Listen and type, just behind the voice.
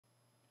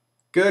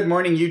Good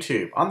morning,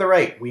 YouTube. On the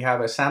right, we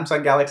have a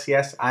Samsung Galaxy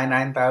S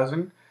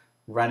i9000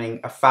 running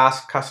a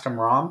fast custom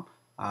ROM.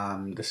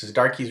 This is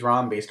Darkey's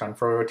ROM based on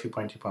Froyo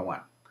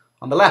 2.2.1.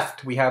 On the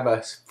left, we have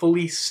a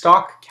fully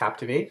stock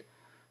Captivate.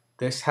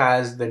 This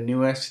has the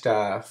newest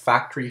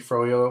factory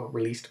Froyo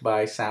released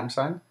by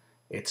Samsung.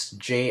 It's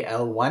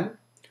JL1. Okay,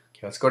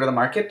 let's go to the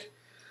market.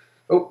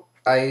 Oh,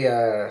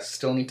 I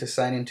still need to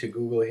sign into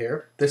Google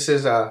here. This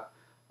is a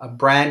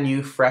brand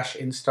new fresh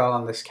install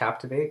on this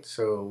Captivate,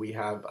 so we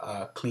have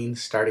a clean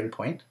starting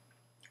point.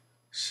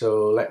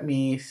 So let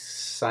me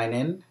sign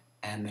in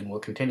and then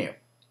we'll continue.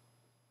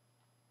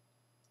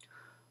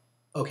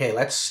 Okay,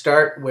 let's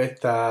start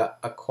with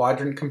a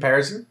quadrant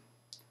comparison.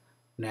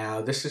 Now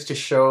this is to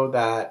show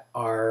that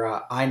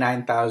our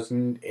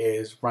i9000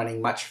 is running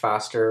much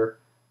faster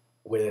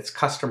with its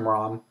custom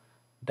ROM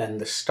than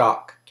the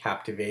stock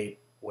Captivate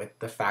with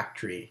the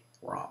factory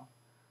ROM.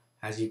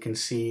 As you can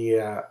see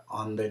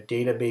on the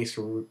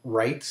database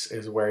writes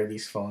is where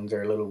these phones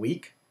are a little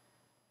weak.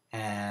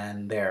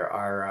 And there,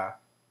 our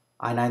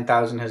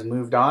i9000 has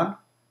moved on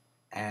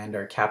and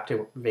our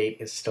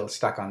Captivate is still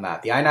stuck on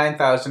that. The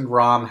i9000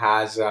 ROM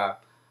has a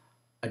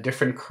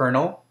different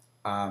kernel,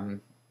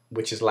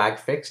 which is lag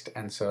fixed,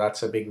 and so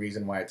that's a big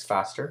reason why it's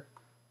faster.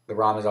 The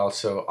ROM is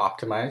also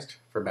optimized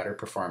for better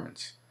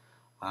performance.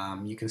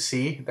 You can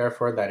see,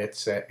 therefore, that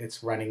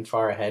it's running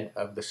far ahead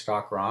of the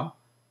stock ROM.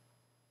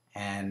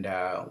 And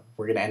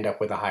we're going to end up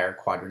with a higher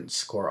quadrant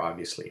score,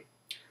 obviously.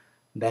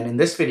 Then in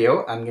this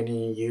video, I'm going to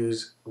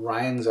use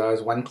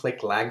RyanZA's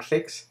one-click lag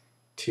fix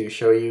to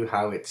show you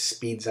how it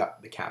speeds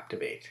up the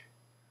Captivate.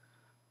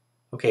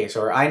 Okay,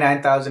 so our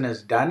i9000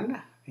 is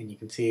done, and you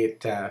can see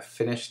it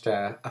finished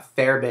a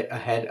fair bit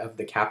ahead of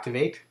the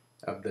Captivate,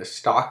 of the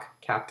stock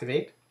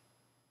Captivate.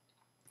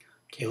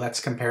 Okay, let's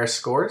compare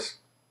scores.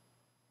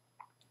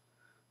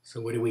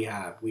 So what do we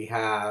have? We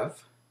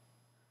have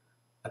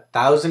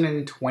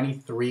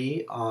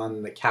 1,023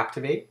 on the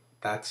Captivate.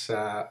 That's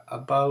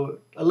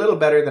about a little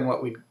better than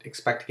what we'd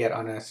expect to get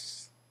on a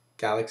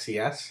Galaxy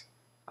S.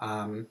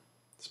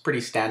 It's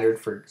pretty standard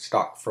for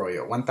stock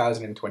Froyo,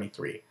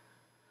 1,023.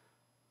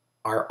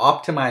 Our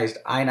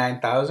optimized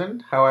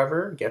i9000,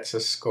 however, gets a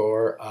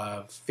score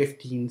of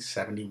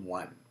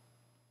 1,571.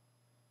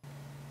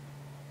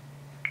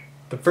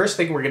 The first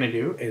thing we're going to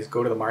do is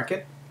go to the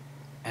market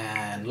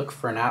and look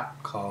for an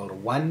app called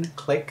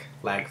One-Click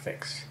Lag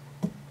Fix.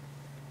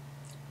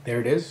 There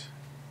it is,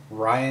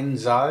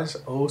 RyanZA's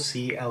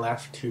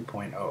OCLF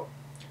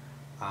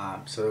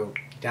 2.0. So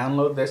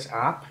download this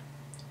app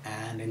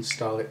and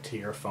install it to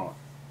your phone.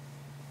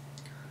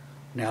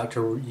 Now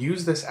to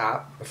use this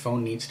app, the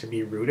phone needs to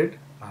be rooted.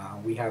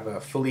 We have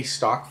a fully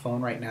stock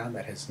phone right now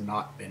that has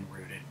not been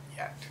rooted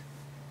yet.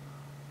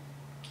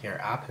 Okay, our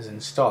app is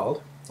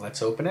installed.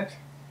 Let's open it.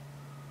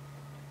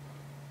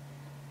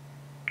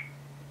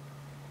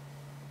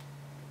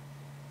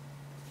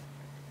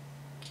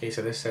 Okay,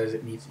 so this says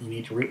you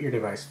need to root your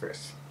device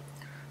first.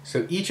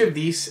 So each of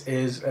these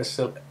is a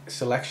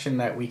selection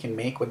that we can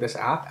make with this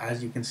app.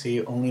 As you can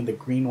see, only the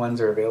green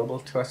ones are available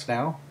to us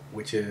now,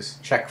 which is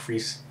check free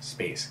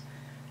space.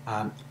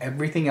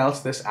 Everything else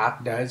this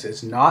app does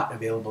is not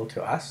available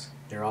to us.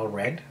 They're all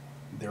red.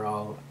 They're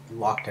all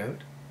locked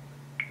out.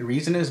 The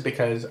reason is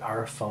because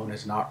our phone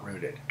is not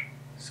rooted.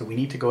 So we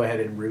need to go ahead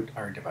and root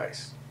our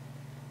device.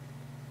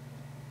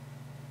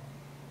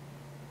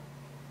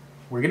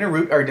 We're going to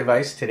root our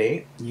device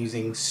today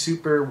using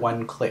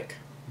SuperOneClick,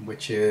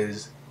 which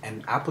is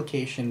an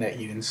application that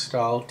you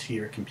install to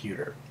your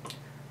computer.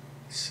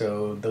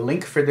 So the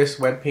link for this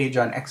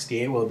webpage on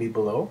XDA will be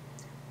below.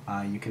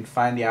 You can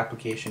find the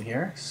application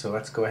here, so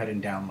let's go ahead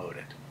and download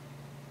it.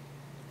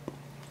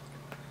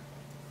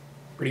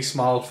 Pretty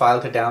small file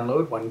to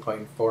download,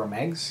 1.4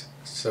 megs.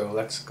 So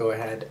let's go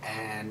ahead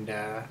and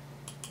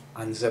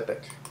unzip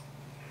it.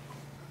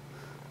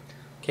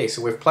 Okay,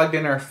 so we've plugged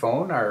in our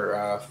phone.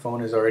 Our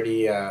phone is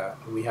already,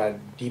 we had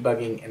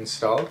debugging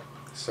installed,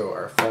 so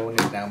our phone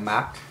is now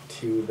mapped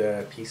to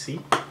the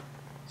PC.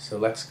 So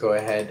let's go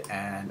ahead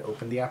and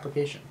open the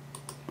application.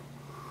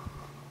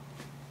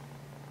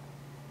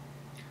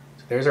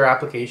 So there's our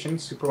application,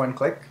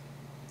 SuperOneClick.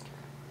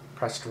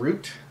 Pressed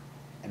root,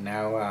 and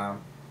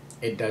now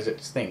it does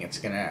its thing. It's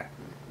going to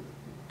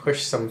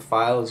push some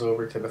files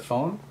over to the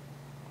phone,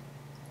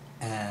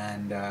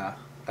 and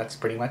that's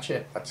pretty much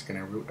it. That's going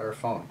to root our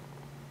phone.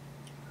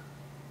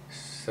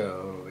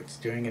 So it's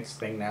doing its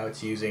thing now.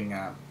 It's using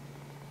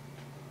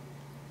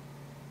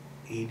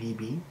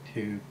ADB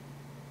to,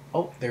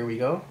 oh, there we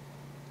go.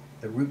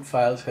 The root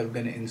files have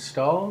been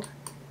installed.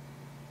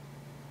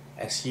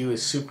 SU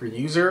is super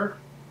user.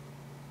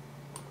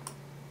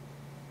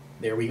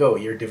 There we go.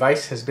 Your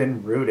device has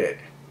been rooted.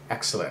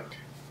 Excellent.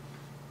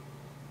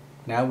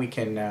 Now we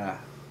can,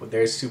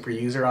 there's super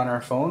user on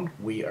our phone.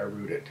 We are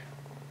rooted.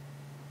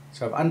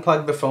 So I've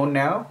unplugged the phone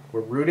now.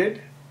 We're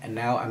rooted. And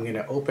now I'm going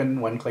to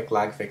open one-click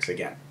lag fix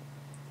again.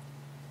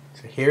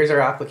 So here's our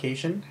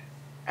application.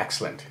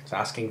 Excellent. It's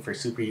asking for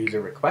super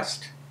user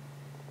request.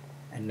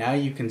 And now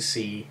you can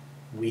see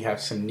we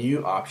have some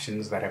new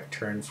options that have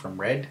turned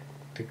from red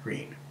to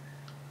green.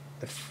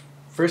 The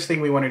First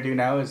thing we want to do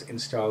now is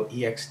install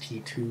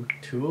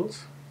ext2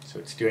 tools. So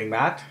it's doing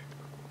that.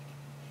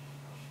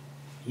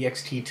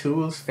 ext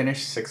tools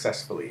finished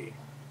successfully.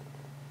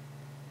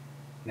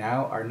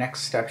 Now our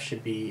next step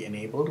should be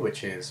enabled,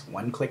 which is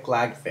one-click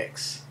lag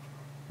fix.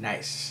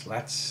 Nice.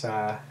 Let's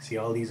see,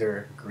 all these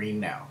are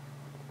green now.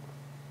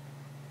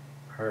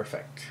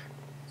 Perfect.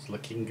 It's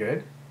looking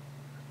good.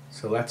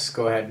 So let's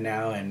go ahead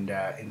now and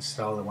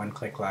install the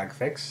one-click lag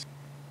fix.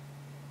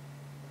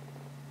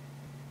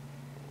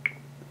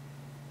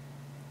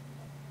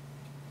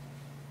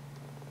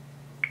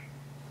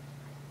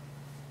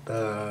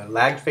 The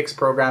lag fix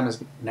program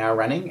is now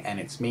running and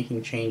it's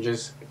making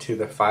changes to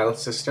the file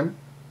system.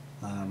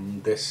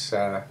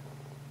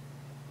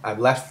 I've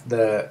left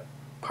the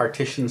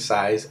partition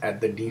size at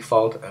the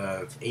default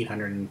of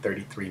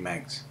 833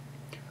 megs.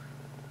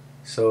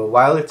 So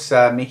while it's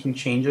making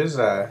changes,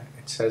 it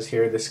says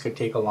here this could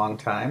take a long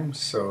time,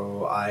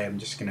 so I am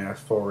just going to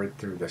forward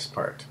through this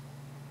part.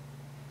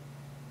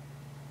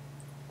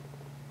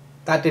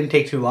 That didn't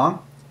take too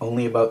long,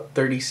 only about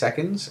 30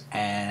 seconds,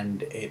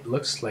 and it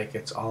looks like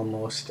it's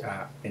almost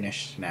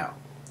finished now.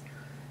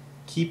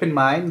 Keep in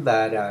mind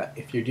that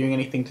if you're doing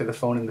anything to the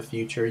phone in the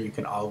future, you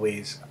can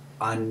always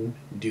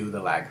undo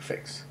the lag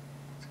fix.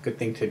 It's a good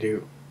thing to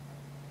do.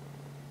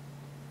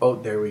 Oh,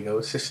 there we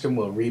go. System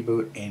will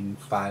reboot in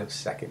 5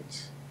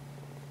 seconds.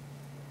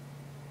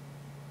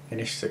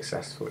 Finished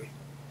successfully.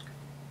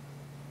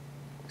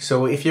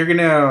 So if you're going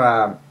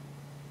to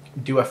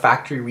do a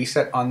factory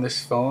reset on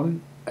this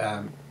phone,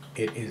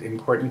 it is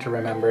important to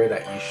remember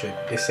that you should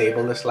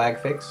disable this lag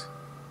fix.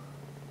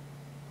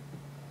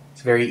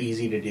 It's very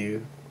easy to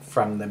do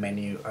from the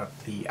menu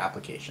of the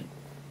application.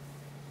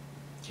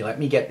 Okay, let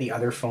me get the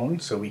other phone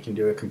so we can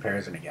do a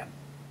comparison again.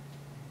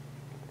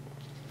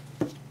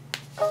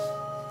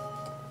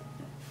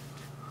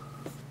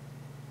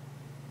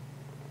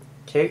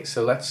 Okay,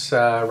 so let's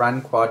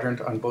run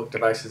Quadrant on both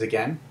devices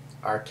again.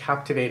 Our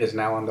Captivate is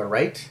now on the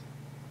right,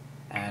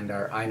 and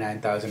our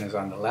i9000 is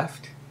on the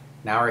left.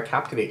 Now our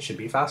Captivate should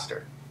be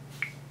faster.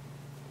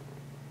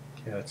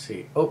 Okay, let's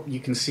see. Oh, you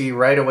can see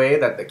right away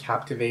that the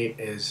Captivate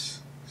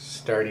is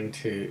starting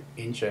to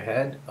inch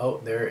ahead.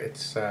 Oh, there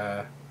it's,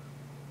 yep,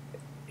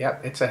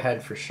 it's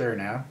ahead for sure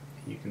now.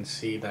 You can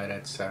see that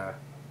it's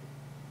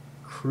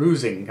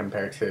cruising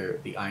compared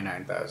to the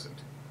i9000.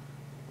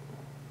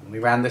 When we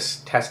ran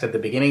this test at the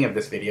beginning of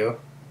this video,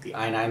 the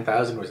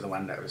i9000 was the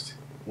one that was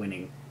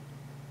winning.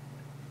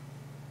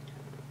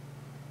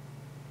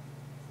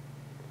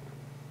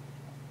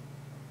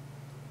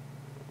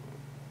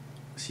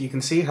 So you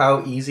can see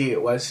how easy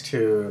it was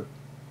to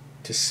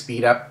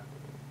speed up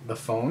the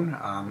phone.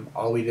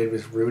 All we did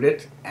was root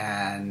it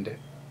and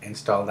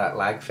install that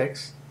lag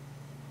fix.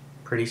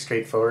 Pretty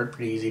straightforward,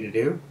 pretty easy to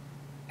do.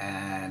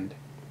 And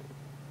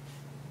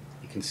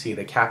you can see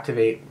the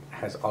Captivate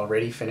has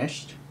already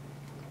finished.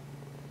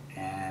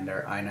 And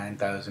our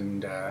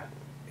i9000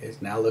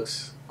 now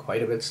looks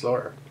quite a bit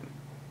slower.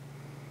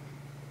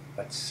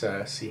 Let's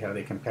see how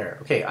they compare.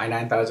 Okay,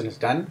 i9000 is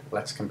done.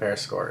 Let's compare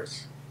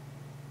scores.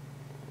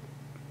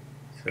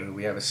 So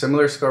we have a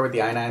similar score with the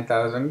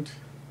i9000,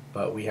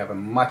 but we have a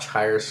much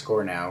higher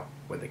score now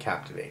with the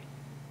Captivate.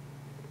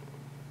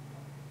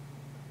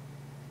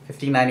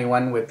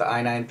 1591 with the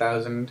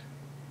i9000,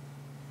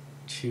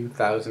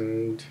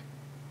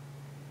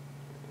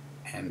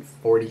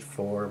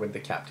 2044 with the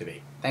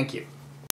Captivate. Thank you.